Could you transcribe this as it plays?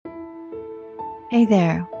Hey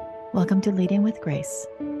there. Welcome to Leading with Grace,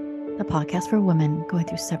 the podcast for women going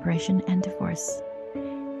through separation and divorce.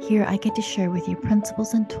 Here, I get to share with you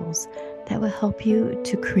principles and tools that will help you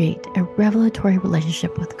to create a revelatory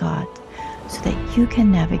relationship with God so that you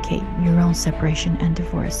can navigate your own separation and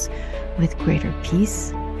divorce with greater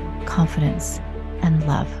peace, confidence, and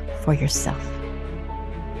love for yourself.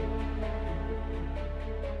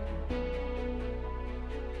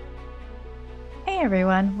 Hey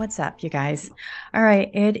everyone, what's up, you guys? All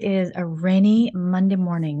right, it is a rainy Monday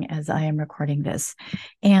morning as I am recording this.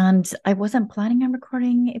 And I wasn't planning on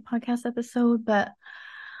recording a podcast episode, but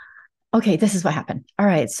okay, this is what happened. All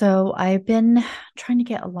right, so I've been trying to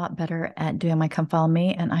get a lot better at doing my Come Follow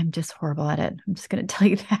Me, and I'm just horrible at it. I'm just going to tell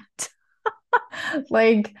you that.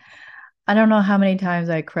 Like, I don't know how many times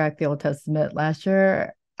I cracked the Old Testament last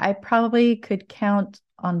year. I probably could count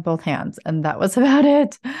on both hands, and that was about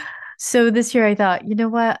it. So this year I thought, you know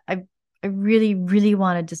what? I really, really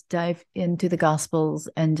want to just dive into the Gospels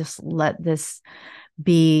and just let this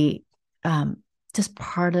be just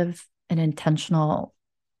part of an intentional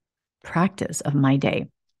practice of my day.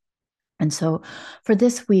 And so for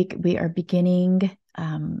this week, we are beginning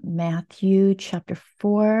Matthew chapter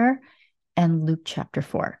 4 and Luke chapter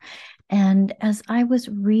 4. And as I was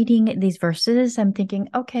reading these verses, I'm thinking,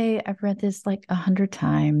 okay, I've read this like 100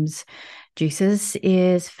 times. Jesus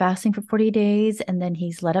is fasting for 40 days, and then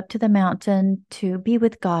he's led up to the mountain to be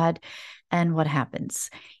with God. And what happens?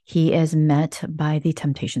 He is met by the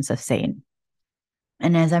temptations of Satan.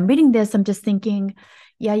 And as I'm reading this, I'm just thinking,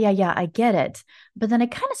 yeah, I get it. But then I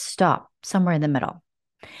kind of stopped somewhere in the middle.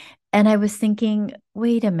 And I was thinking,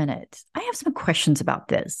 wait a minute, I have some questions about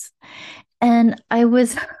this. And I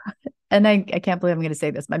was, and I can't believe I'm going to say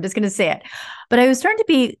this, but I'm just going to say it. But I was starting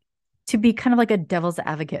to be kind of like a devil's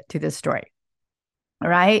advocate to this story. All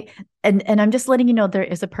right. And I'm just letting you know there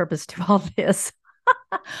is a purpose to all this.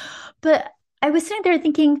 But I was sitting there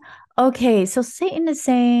thinking, okay, so Satan is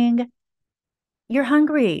saying, you're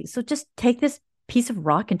hungry. So just take this piece of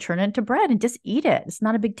rock and turn it into bread and just eat it. It's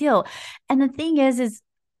not a big deal. And the thing is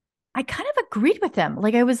I kind of agreed with them.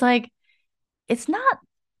 Like I was like, it's not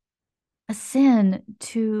a sin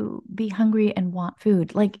to be hungry and want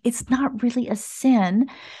food. Like it's not really a sin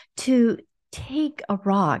to take a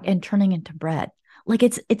rock and turning into bread. Like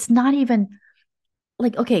it's not even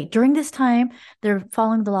like, okay, during this time they're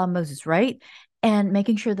following the law of Moses, right? And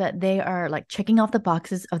making sure that they are like checking off the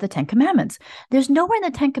boxes of the 10 commandments. There's nowhere in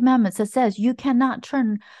the 10 commandments that says you cannot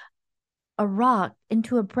turn a rock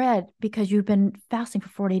into a bread because you've been fasting for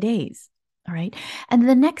 40 days. All right. And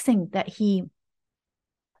the next thing that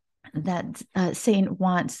Satan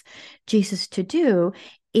wants Jesus to do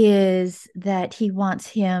is that he wants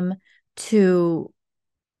him to,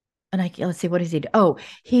 and let's see, what does he do? Oh,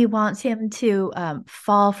 he wants him to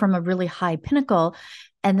fall from a really high pinnacle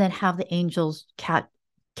and then have the angels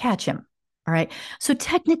catch him. All right. So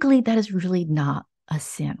technically, that is really not a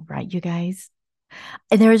sin, right, you guys?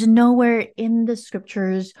 There is nowhere in the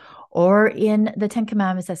scriptures or in the Ten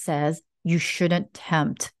Commandments that says you shouldn't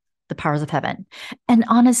tempt the powers of heaven. And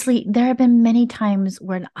honestly, there have been many times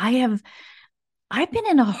when I've been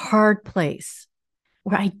in a hard place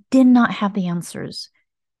where I did not have the answers.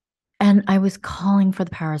 And I was calling for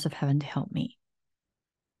the powers of heaven to help me,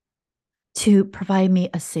 to provide me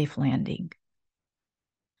a safe landing.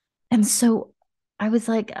 And so I was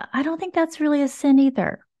like, I don't think that's really a sin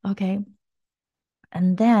either. Okay.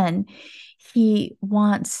 And then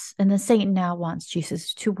and then Satan now wants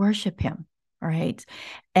Jesus to worship him, right?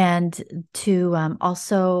 And to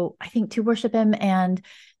also, I think, to worship him and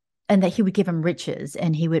that he would give him riches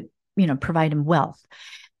and he would, provide him wealth.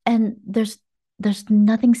 And there's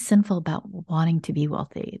nothing sinful about wanting to be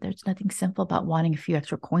wealthy. There's nothing sinful about wanting a few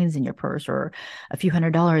extra coins in your purse or a few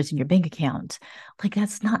 $100s in your bank account. Like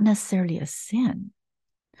that's not necessarily a sin.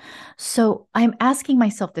 So I'm asking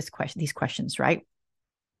myself these questions, right?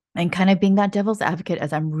 And kind of being that devil's advocate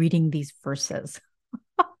as I'm reading these verses.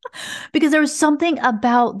 Because there was something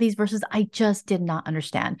about these verses I just did not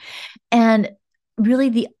understand. And really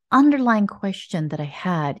the underlying question that I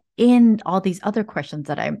had in all these other questions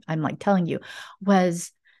that I'm like telling you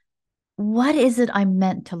was, what is it I'm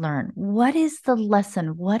meant to learn? What is the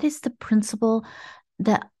lesson? What is the principle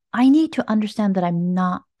that I need to understand that I'm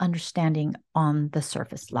not understanding on the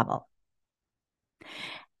surface level?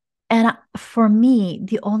 And for me,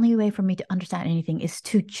 the only way for me to understand anything is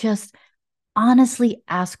to just honestly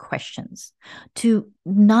ask questions, to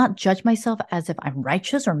not judge myself as if I'm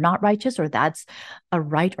righteous or not righteous, or that's a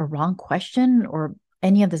right or wrong question, or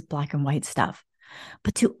any of this black and white stuff,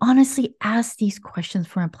 but to honestly ask these questions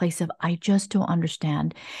from a place of, I just don't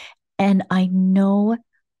understand. And I know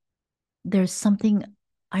there's something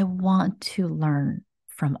I want to learn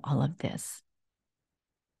from all of this.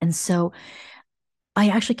 And so I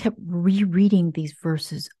actually kept rereading these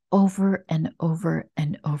verses over and over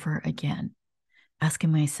and over again,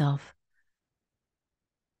 asking myself,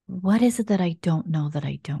 what is it that I don't know that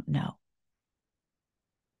I don't know?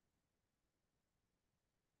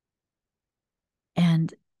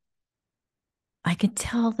 And I could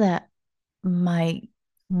tell that my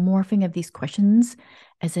morphing of these questions,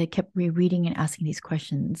 as I kept rereading and asking these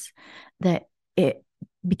questions, that it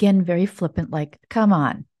began very flippant, like, come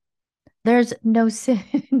on, there's no sin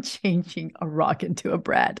in changing a rock into a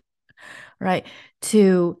bread, right?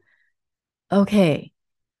 To, okay,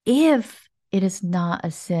 if it is not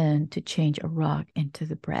a sin to change a rock into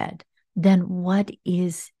the bread, then what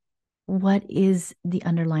is the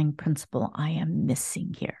underlying principle I am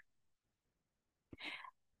missing here?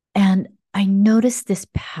 And I noticed this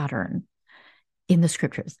pattern in the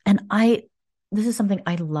scriptures. And this is something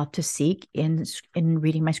I love to seek in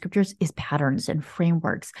reading my scriptures, is patterns and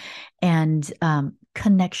frameworks and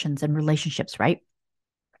connections and relationships, right?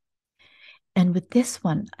 And with this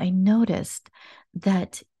one, I noticed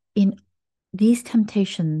that in these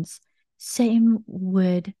temptations, Satan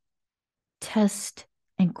would test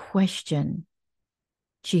and question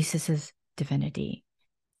Jesus's divinity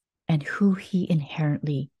and who he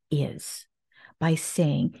inherently is by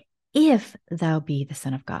saying, if thou be the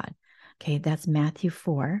Son of God. Okay, that's Matthew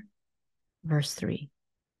 4, verse 3.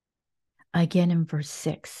 Again in verse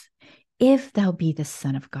 6, if thou be the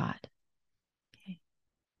Son of God. Okay.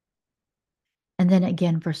 And then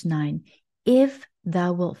again, verse 9, if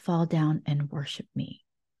thou wilt fall down and worship me.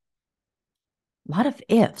 A lot of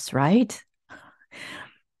ifs, right?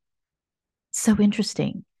 So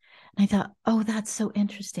interesting. And I thought, oh, that's so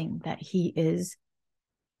interesting that he's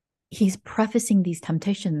prefacing these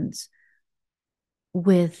temptations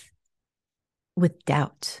with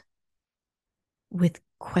doubt, with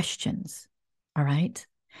questions. All right.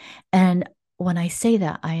 And when I say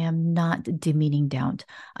that, I am not demeaning doubt.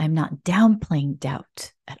 I'm not downplaying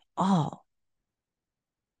doubt at all.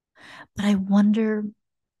 But I wonder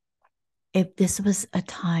if this was a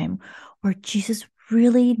time where Jesus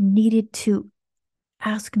really needed to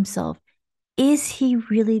ask himself, is he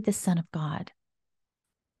really the Son of God?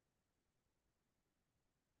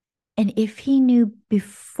 And if he knew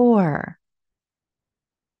before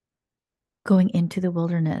going into the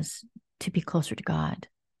wilderness to be closer to God,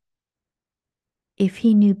 if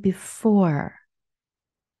he knew before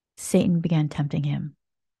Satan began tempting him,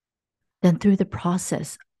 then through the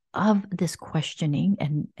process of this questioning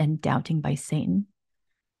and doubting by Satan,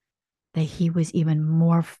 that he was even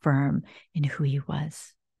more firm in who he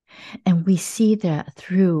was. And we see that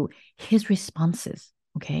through his responses.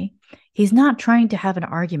 Okay. He's not trying to have an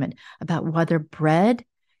argument about whether bread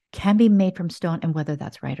can be made from stone and whether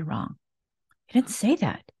that's right or wrong. He didn't say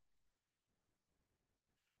that.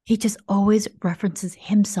 He just always references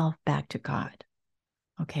himself back to God.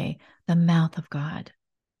 Okay. The mouth of God,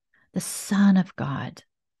 the Son of God,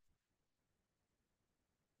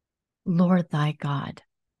 Lord thy God.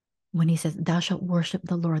 When he says, thou shalt worship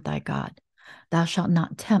the Lord thy God, thou shalt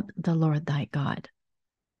not tempt the Lord thy God.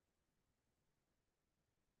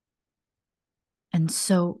 And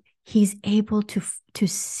so he's able to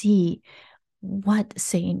see what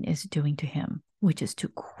Satan is doing to him, which is to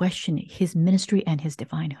question his ministry and his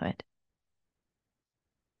divinehood.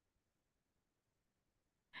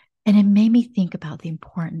 And it made me think about the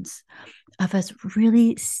importance of us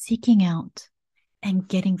really seeking out and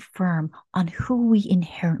getting firm on who we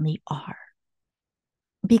inherently are.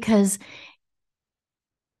 Because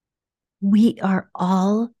we are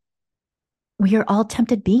all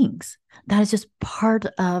tempted beings. That is just part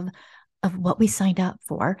of what we signed up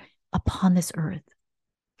for upon this earth.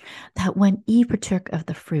 That when Eve partook of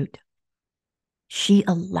the fruit, she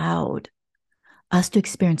allowed us to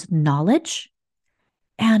experience knowledge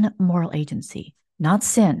and moral agency, not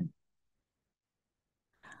sin,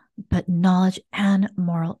 but knowledge and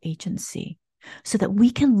moral agency, so that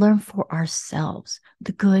we can learn for ourselves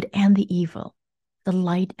the good and the evil, the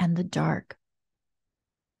light and the dark,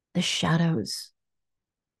 the shadows.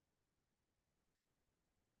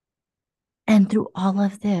 And through all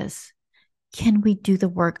of this, can we do the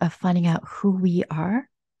work of finding out who we are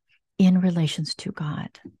in relations to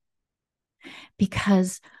God?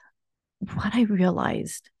 Because what I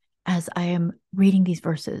realized as I am reading these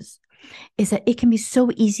verses is that it can be so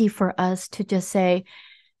easy for us to just say,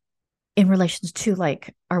 in relations to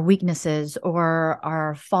like our weaknesses or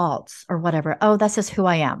our faults or whatever, oh, that's just who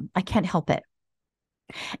I am. I can't help it.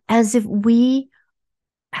 As if we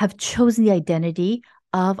have chosen the identity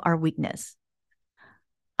of our weakness.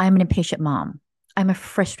 I'm an impatient mom. I'm a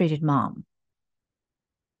frustrated mom.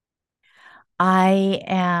 I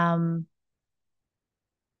am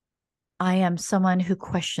I am someone who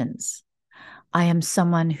questions. I am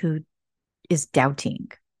someone who is doubting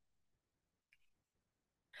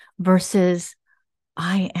versus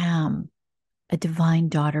I am a divine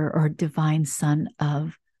daughter or a divine son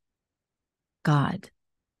of God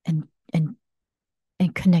and and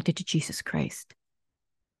and connected to Jesus Christ.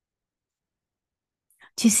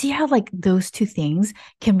 Do you see how like those two things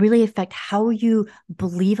can really affect how you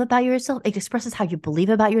believe about yourself? It expresses how you believe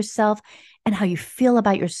about yourself and how you feel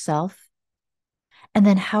about yourself, and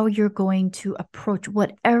then how you're going to approach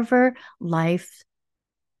whatever life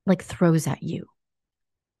like throws at you.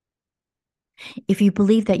 If you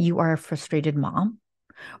believe that you are a frustrated mom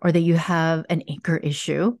or that you have an anger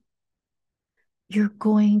issue, you're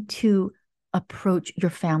going to approach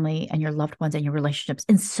your family and your loved ones and your relationships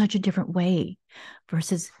in such a different way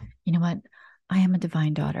versus, you know what? I am a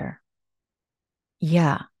divine daughter.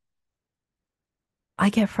 Yeah, I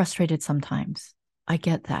get frustrated sometimes. I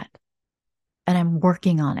get that. And I'm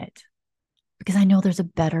working on it because I know there's a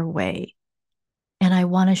better way. And I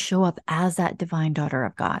want to show up as that divine daughter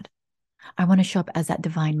of God. I want to show up as that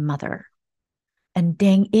divine mother. And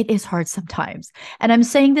dang, it is hard sometimes. And I'm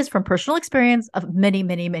saying this from personal experience of many,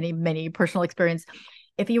 many, many, many personal experience.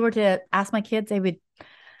 If you were to ask my kids, they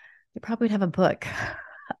probably would have a book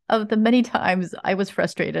of the many times I was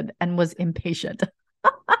frustrated and was impatient.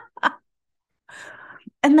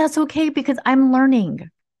 And that's okay because I'm learning.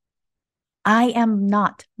 I am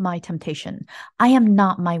not my temptation. I am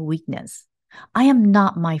not my weakness. I am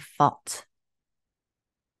not my fault.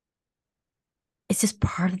 It's just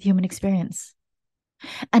part of the human experience.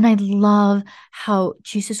 And I love how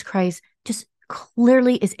Jesus Christ just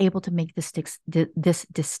clearly is able to make this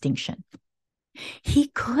distinction. He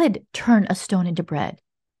could turn a stone into bread.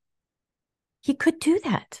 He could do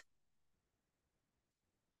that.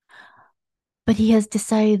 But he has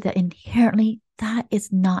decided that inherently that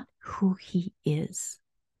is not who he is.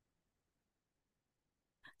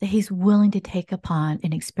 That he's willing to take upon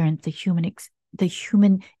and experience the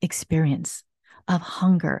human experience of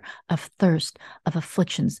hunger, of thirst, of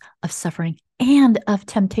afflictions, of suffering, and of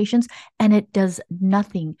temptations, and it does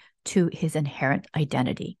nothing to his inherent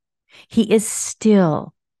identity. He is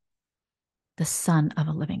still the Son of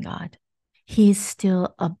a living God. He is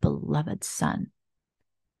still a beloved Son.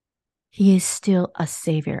 He is still a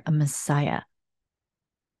Savior, a Messiah,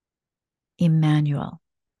 Emmanuel.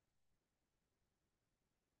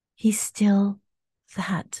 He's still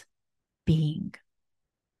that being.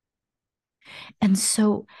 And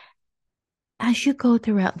so, as you go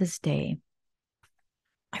throughout this day,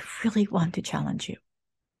 I really want to challenge you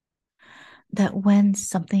that when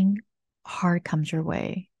something hard comes your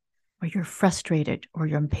way, or you're frustrated, or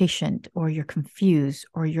you're impatient, or you're confused,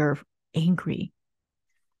 or you're angry,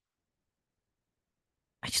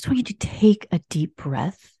 I just want you to take a deep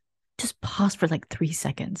breath. Just pause for like 3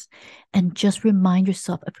 seconds and just remind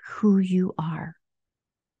yourself of who you are.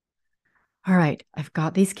 All right, I've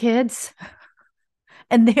got these kids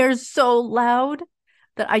and they're so loud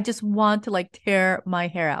that I just want to like tear my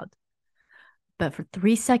hair out. But for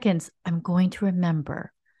 3 seconds, I'm going to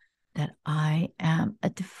remember that I am a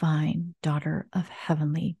divine daughter of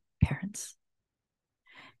heavenly parents.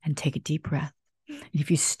 And take a deep breath. And if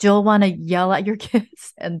you still want to yell at your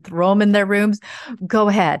kids and throw them in their rooms, go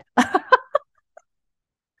ahead.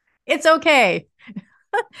 It's okay.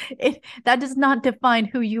 That does not define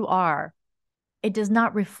who you are. It does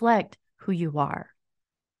not reflect who you are.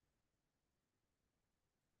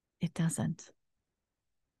 It doesn't.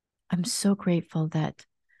 I'm so grateful that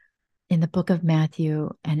in the book of Matthew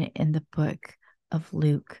and in the book of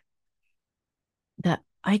Luke, that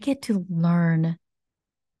I get to learn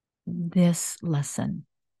this lesson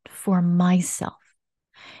for myself.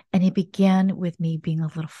 And it began with me being a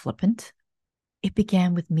little flippant. It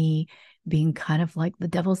began with me being kind of like the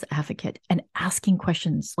devil's advocate and asking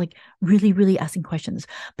questions, like really, really asking questions,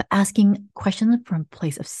 but asking questions from a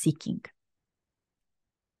place of seeking.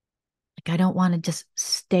 Like, I don't want to just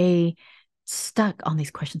stay stuck on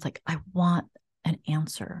these questions. Like, I want an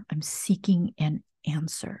answer. I'm seeking an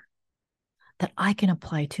answer that I can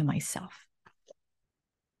apply to myself.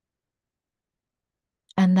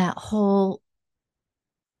 And that whole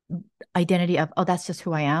identity of, oh, that's just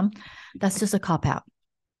who I am, that's just a cop out.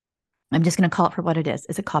 I'm just going to call it for what it is.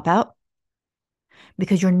 It's a cop out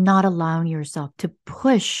because you're not allowing yourself to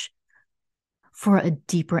push for a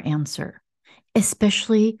deeper answer,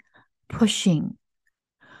 especially pushing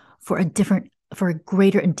for a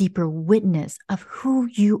greater and deeper witness of who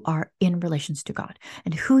you are in relations to God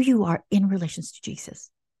and who you are in relations to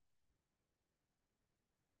Jesus.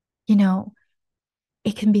 You know,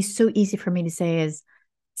 it can be so easy for me to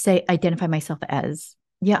say, identify myself as,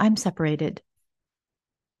 yeah, I'm separated.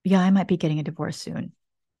 Yeah, I might be getting a divorce soon.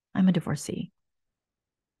 I'm a divorcee.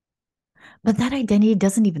 But that identity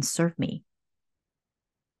doesn't even serve me.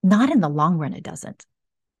 Not in the long run, it doesn't.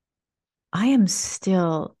 I am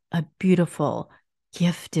still a beautiful,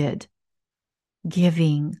 gifted,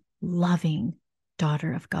 giving, loving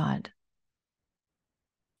daughter of God,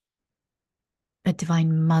 a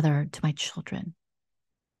divine mother to my children.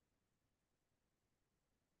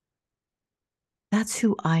 That's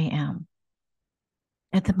who I am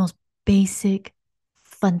at the most basic,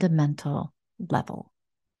 fundamental level.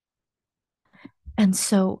 And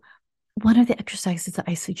so, one of the exercises that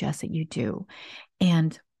I suggest that you do,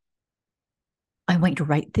 and I want you to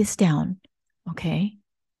write this down, okay?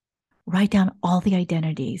 Write down all the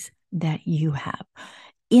identities that you have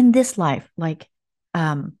in this life. Like,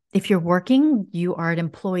 if you're working, you are an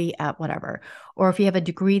employee at whatever. Or if you have a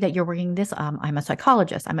degree that you're working this, I'm a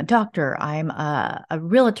psychologist, I'm a doctor, I'm a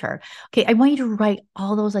realtor. Okay, I want you to write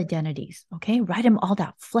all those identities. Okay, write them all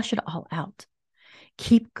down, flesh it all out.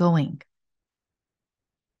 Keep going.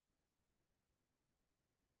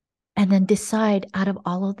 And then decide out of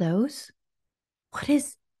all of those, what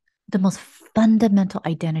is the most fundamental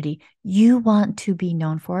identity you want to be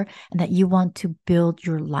known for and that you want to build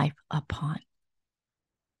your life upon.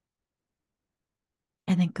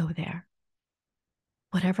 And then go there,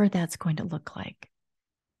 whatever that's going to look like,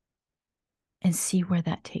 and see where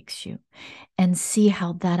that takes you, and see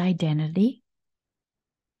how that identity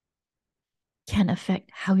can affect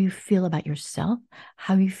how you feel about yourself,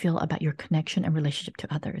 how you feel about your connection and relationship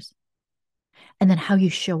to others, and then how you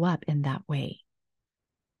show up in that way.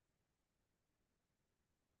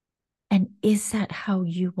 And is that how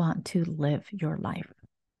you want to live your life?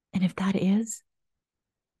 And if that is,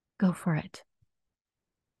 go for it.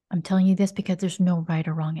 I'm telling you this because there's no right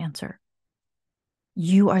or wrong answer.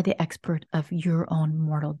 You are the expert of your own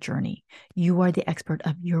mortal journey. You are the expert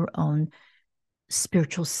of your own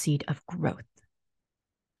spiritual seed of growth.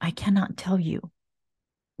 I cannot tell you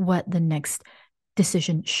what the next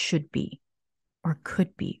decision should be or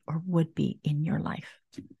could be or would be in your life.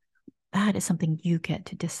 That is something you get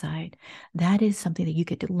to decide. That is something that you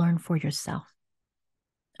get to learn for yourself.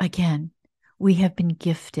 Again, we have been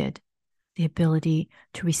gifted the ability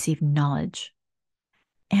to receive knowledge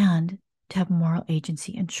and to have moral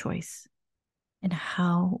agency and choice in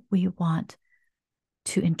how we want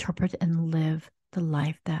to interpret and live the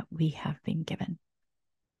life that we have been given.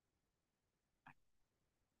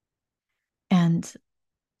 And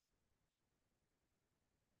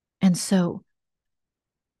so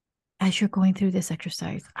as you're going through this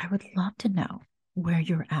exercise, I would love to know where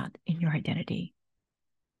you're at in your identity.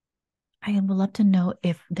 I would love to know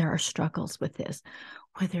if there are struggles with this,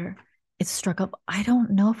 whether it's struggle. I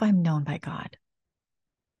don't know if I'm known by God.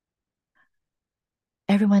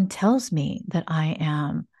 Everyone tells me that I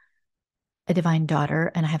am a divine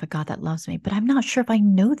daughter and I have a God that loves me, but I'm not sure if I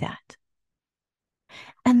know that.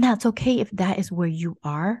 And that's okay if that is where you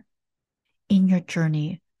are in your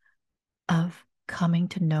journey of coming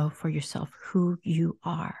to know for yourself who you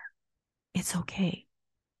are. It's okay.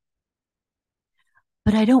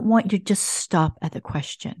 But I don't want you to just stop at the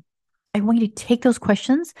question. I want you to take those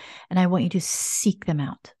questions and I want you to seek them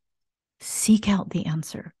out. Seek out the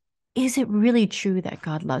answer. Is it really true that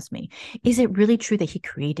God loves me? Is it really true that He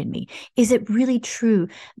created me? Is it really true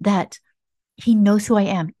that He knows who I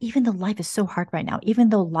am, even though life is so hard right now, even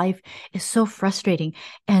though life is so frustrating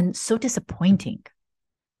and so disappointing,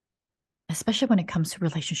 especially when it comes to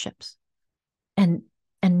relationships and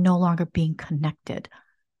no longer being connected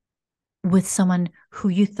with someone who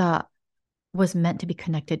you thought was meant to be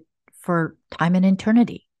connected for time and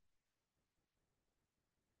eternity.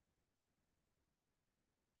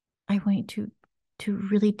 I want you to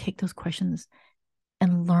really take those questions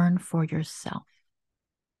and learn for yourself.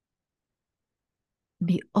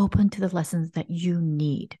 Be open to the lessons that you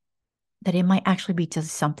need, that it might actually be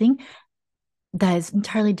just something that is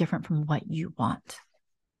entirely different from what you want.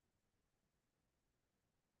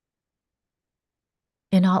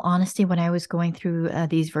 In all honesty, when I was going through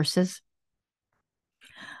these verses,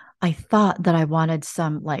 I thought that I wanted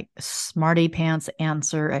some like smarty pants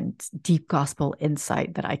answer and deep gospel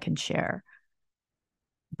insight that I can share.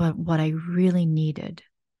 But what I really needed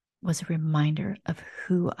was a reminder of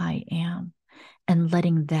who I am and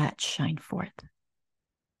letting that shine forth.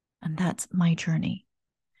 And that's my journey.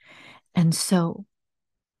 And so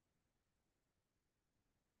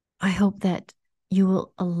I hope that you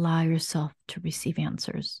will allow yourself to receive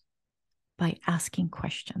answers by asking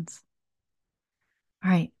questions.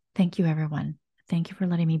 All right. Thank you, everyone. Thank you for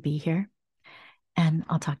letting me be here. And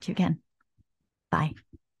I'll talk to you again. Bye.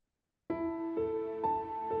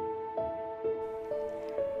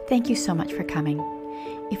 Thank you so much for coming.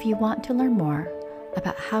 If you want to learn more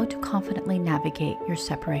about how to confidently navigate your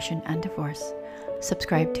separation and divorce,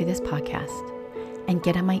 subscribe to this podcast and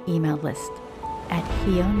get on my email list at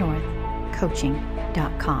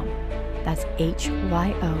hyonorthcoaching.com. That's HYONORTH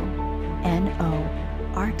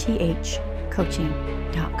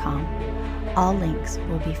coaching.com. All links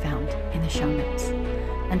will be found in the show notes.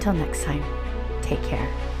 Until next time, take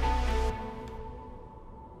care.